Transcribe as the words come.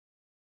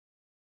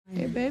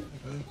Hey, babe.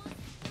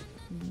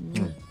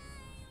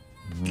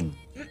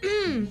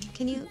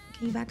 Can you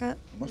back up?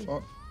 My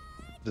fault.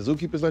 The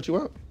zookeepers let you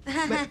out?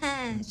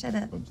 Shut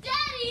up.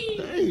 Daddy!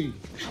 Hey,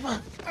 come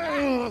on.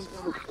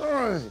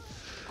 Oh,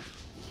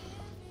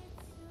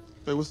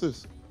 hey, what's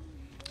this?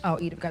 Oh,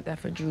 Edith got that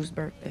for Drew's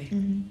birthday.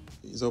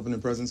 He's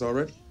opening presents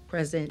already?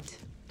 Present.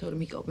 Told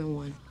him he could open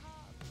one.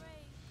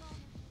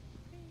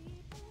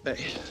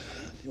 Hey,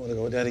 you want to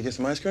go with Daddy get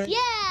some ice cream? Yeah!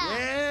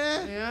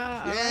 Yeah?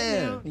 Yeah, all Yeah.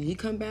 right now. When he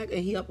come back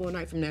and he up all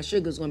night from that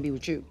sugar's gonna be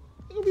with you.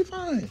 You'll be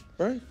fine,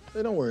 right?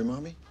 Hey, don't worry,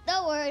 Mommy.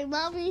 Don't worry,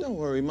 Mommy. Don't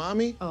worry,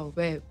 Mommy. Oh,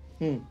 babe.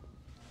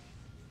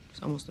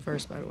 It's almost the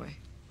first, by the way.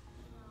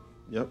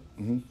 Yep,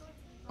 I'm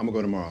gonna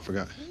go tomorrow, I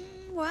forgot.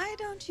 Why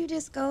don't you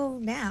just go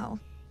now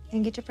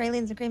and get your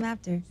pralines and cream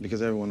after?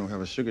 Because everyone don't have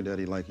a sugar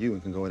daddy like you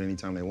and can go at any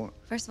time they want.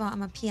 First of all,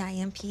 I'm a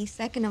PIMP.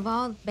 Second of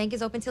all, bank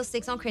is open till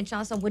 6 on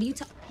Crenshaw, so what are you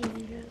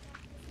talking?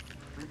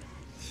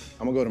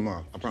 I'm gonna go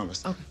tomorrow, I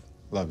promise. Okay.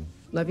 Love you.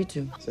 Love you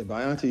too. Say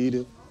bye, Auntie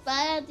Edith.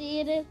 Bye, Auntie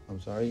Edith.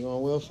 I'm sorry you're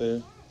on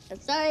welfare. I'm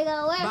sorry you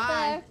got welfare.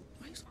 Bye.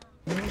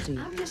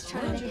 I'm just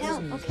trying to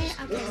help, okay?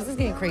 This is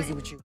getting crazy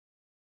with you.